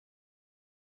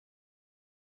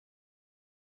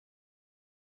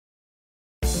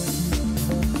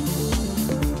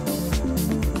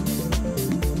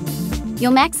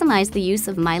You'll maximize the use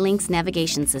of MyLink's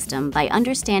navigation system by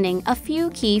understanding a few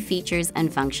key features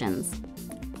and functions.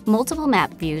 Multiple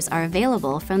map views are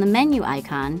available from the menu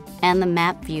icon and the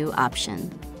Map View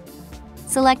option.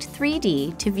 Select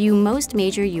 3D to view most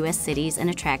major U.S. cities and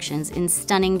attractions in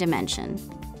stunning dimension.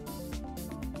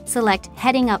 Select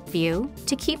Heading Up View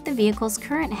to keep the vehicle's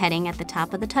current heading at the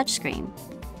top of the touchscreen.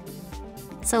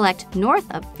 Select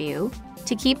North Up View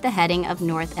to keep the heading of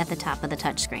north at the top of the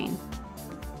touchscreen.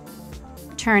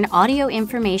 Turn audio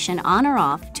information on or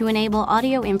off to enable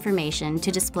audio information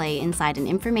to display inside an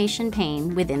information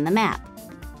pane within the map.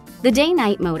 The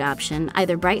Day-Night Mode option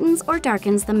either brightens or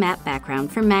darkens the map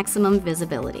background for maximum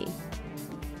visibility.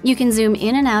 You can zoom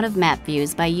in and out of map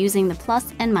views by using the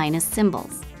plus and minus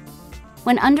symbols.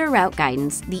 When under route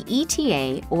guidance, the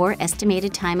ETA, or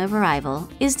estimated time of arrival,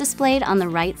 is displayed on the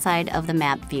right side of the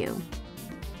map view.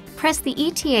 Press the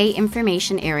ETA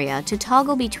information area to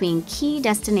toggle between key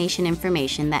destination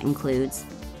information that includes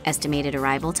estimated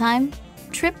arrival time,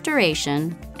 trip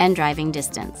duration, and driving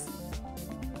distance.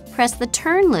 Press the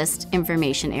Turn List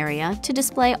information area to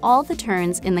display all the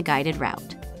turns in the guided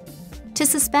route. To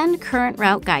suspend current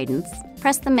route guidance,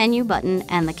 press the menu button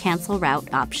and the Cancel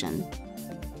Route option.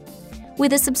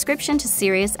 With a subscription to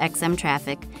SiriusXM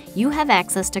Traffic, you have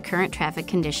access to current traffic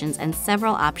conditions and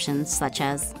several options such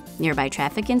as nearby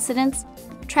traffic incidents,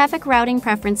 traffic routing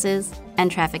preferences, and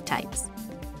traffic types.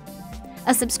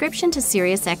 A subscription to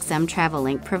SiriusXM Travel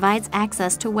Link provides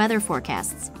access to weather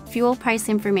forecasts, fuel price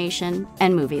information,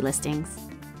 and movie listings.